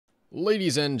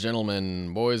Ladies and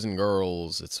gentlemen, boys and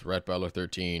girls, it's Rhett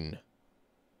 13,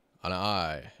 and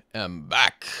I am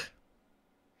back.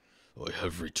 I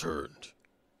have returned.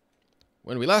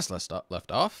 When we last left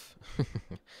off,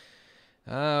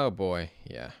 oh boy,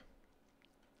 yeah.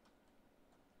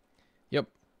 Yep,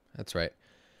 that's right.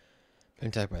 Been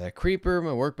attacked by that creeper,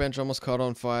 my workbench almost caught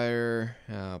on fire,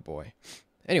 oh boy.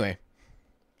 Anyway,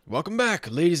 welcome back,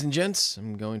 ladies and gents.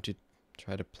 I'm going to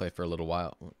try to play for a little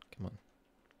while. Come on.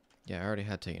 Yeah, I already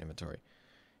had taken inventory.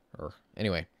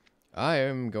 Anyway, I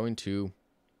am going to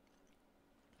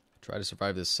try to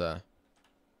survive this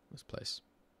this place.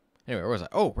 Anyway, where was I?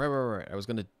 Oh, right. I was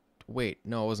gonna wait.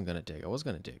 No, I wasn't gonna dig. I was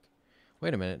gonna dig.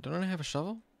 Wait a minute. Don't I have a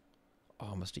shovel?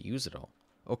 Oh, I must have used it all.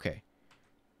 Okay.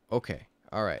 Okay.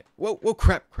 All right. Whoa,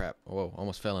 crap. Whoa,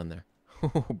 almost fell in there.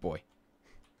 Oh boy.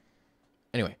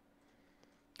 Anyway,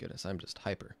 goodness, I'm just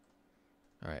hyper.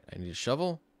 All right, I need a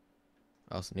shovel.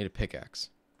 I also need a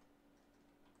pickaxe.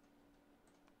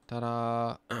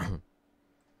 Ta-da!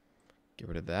 Get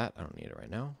rid of that. I don't need it right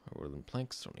now. Wooden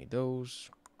planks. Don't need those.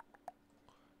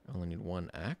 I only need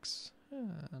one axe.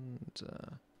 And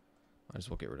might as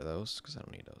well get rid of those because I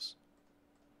don't need those.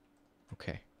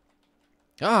 Okay.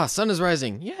 Ah, sun is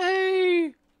rising.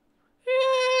 Yay!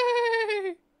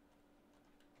 Yay!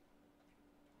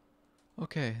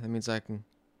 Okay, that means I can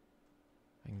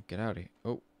get out of here.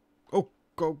 Oh,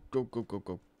 go.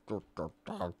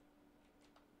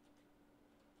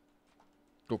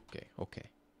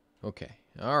 Okay.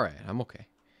 Alright, I'm okay.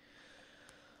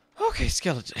 Okay,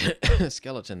 skeleton.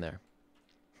 Skeleton there.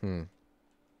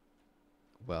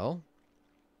 Well.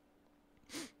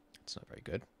 That's not very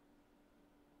good.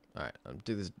 Alright, I'll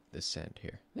do this sand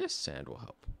here. This sand will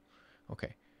help.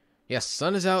 Okay. Yes,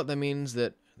 sun is out. That means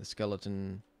that the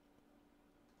skeleton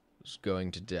is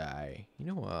going to die. You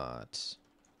know what?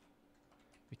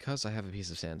 Because I have a piece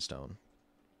of sandstone,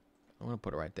 I'm going to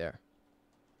put it right there.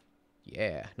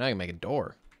 Yeah, now I can make a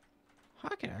door.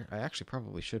 I actually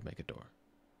probably should make a door.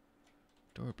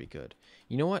 Door would be good.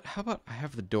 You know what? How about I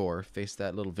have the door face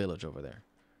that little village over there?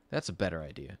 That's a better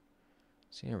idea.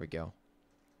 See, here we go.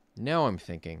 Now I'm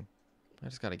thinking. I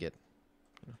just gotta get...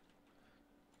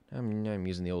 I'm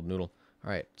using the old noodle.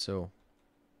 Alright, so...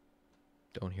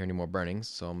 Don't hear any more burnings,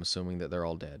 so I'm assuming that they're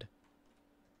all dead.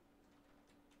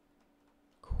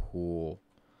 Cool.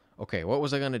 Okay, what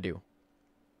was I gonna do?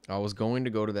 I was going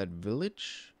to go to that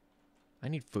village. I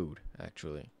need food,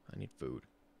 actually. I need food.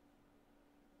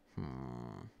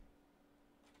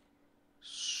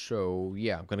 So,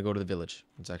 yeah, I'm going to go to the village.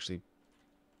 It's actually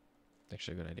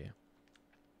a good idea.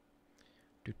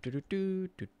 It's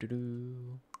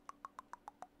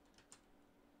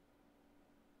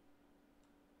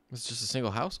just a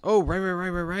single house? Oh,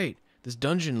 right. This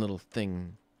dungeon little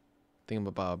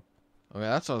thingamabob. Okay,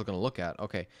 that's what I was going to look at.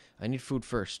 Okay, I need food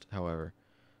first, however.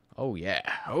 Oh, yeah.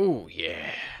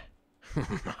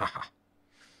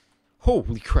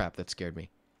 Holy crap, that scared me.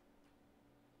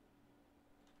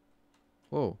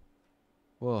 Whoa.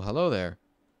 Well, hello there.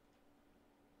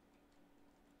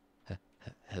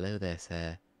 Hello there,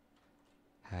 sir.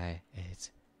 Hi,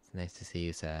 it's nice to see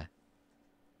you, sir.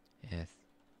 Yes.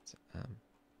 Do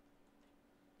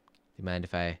you mind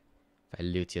if I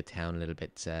loot your town a little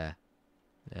bit, sir?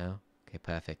 No? Okay,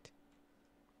 perfect.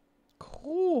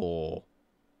 Cool.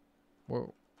 Where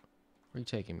are you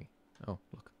taking me? Oh,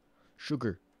 look.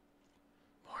 Sugar.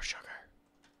 More sugar.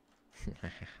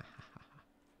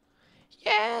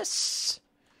 Yes!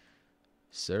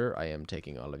 Sir, I am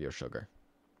taking all of your sugar.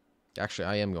 Actually,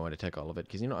 I am going to take all of it,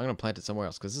 because, I'm going to plant it somewhere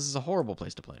else, because this is a horrible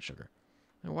place to plant sugar.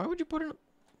 And why would you plant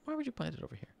it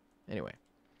over here? Anyway.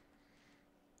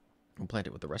 I'll plant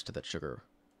it with the rest of that sugar.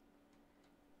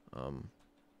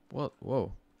 What?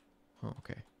 Whoa. Oh,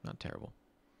 okay. Not terrible.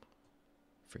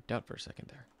 Freaked out for a second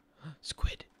there.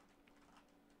 Squid.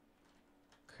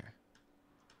 Okay.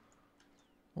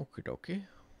 Okie dokie.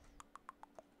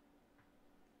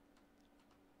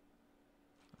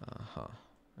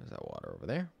 There's that water over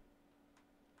there.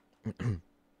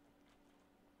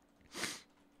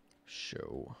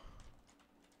 Show.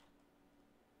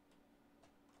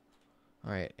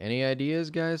 Alright, any ideas,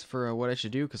 guys, for what I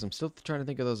should do? Because I'm still trying to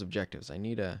think of those objectives. I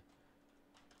need I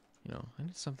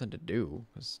need something to do.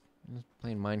 Because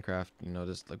playing Minecraft,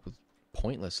 just like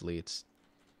pointlessly, it's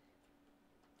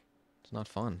not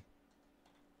fun.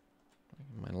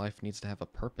 My life needs to have a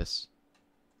purpose.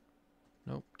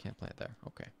 Nope, can't plant there.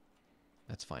 Okay.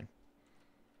 That's fine.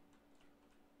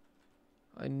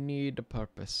 I need a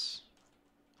purpose.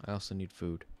 I also need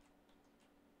food.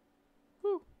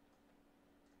 Woo.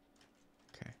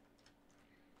 Okay.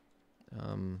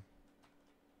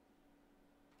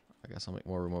 I guess I'll make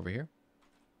more room over here.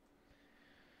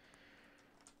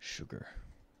 Sugar.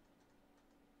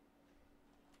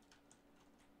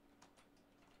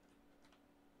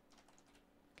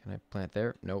 Can I plant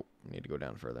there? Nope. Need to go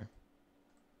down further.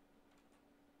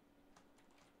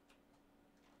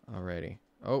 Alrighty.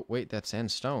 Oh, wait, that's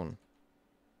sandstone.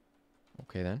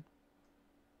 Okay then.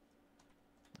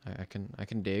 I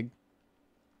can dig.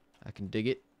 I can dig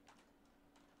it.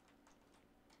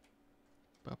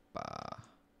 Ba-ba.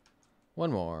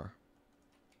 One more.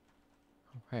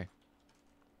 Okay.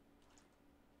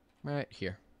 Right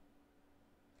here.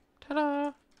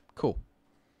 Ta-da! Cool.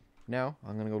 Now,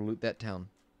 I'm gonna go loot that town.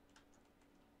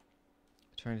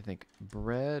 Trying to think.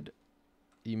 Bread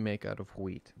you make out of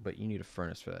wheat, but you need a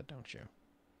furnace for that, don't you?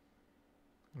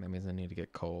 That means I need to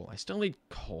get coal. I still need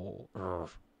coal. Ugh.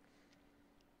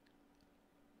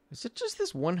 Is it just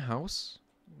this one house?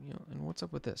 You know, and what's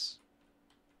up with this?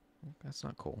 That's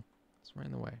not cool. It's right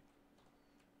in the way.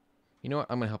 You know what?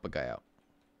 I'm gonna help a guy out.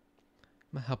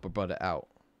 I'm gonna help a brother out.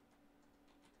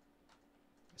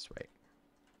 That's right.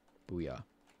 Booyah.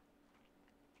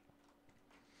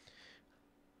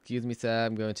 Excuse me, sir.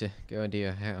 I'm going to go into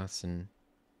your house and...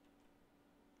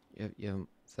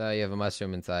 Sir, you have a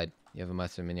mushroom inside. You have a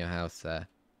mushroom in your house, sir.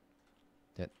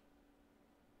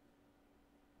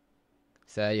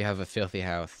 Sir, you have a filthy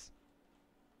house.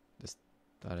 Just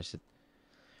thought I should...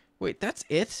 Wait, that's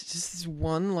it? Just this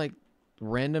one, like,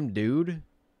 random dude?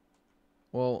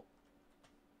 Well...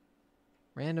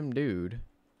 Random dude.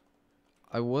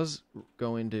 I was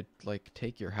going to, like,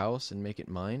 take your house and make it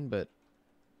mine, but...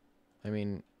 I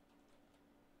mean...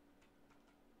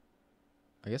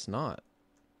 I guess not.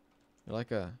 You're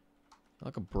like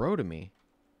a bro to me.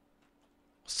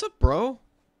 What's up, bro?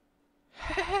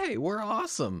 Hey, we're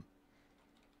awesome.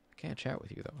 I can't chat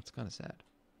with you though. It's kind of sad.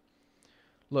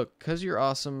 Look, cause you're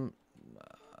awesome.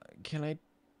 Do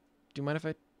you mind if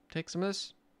I take some of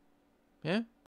this? Yeah.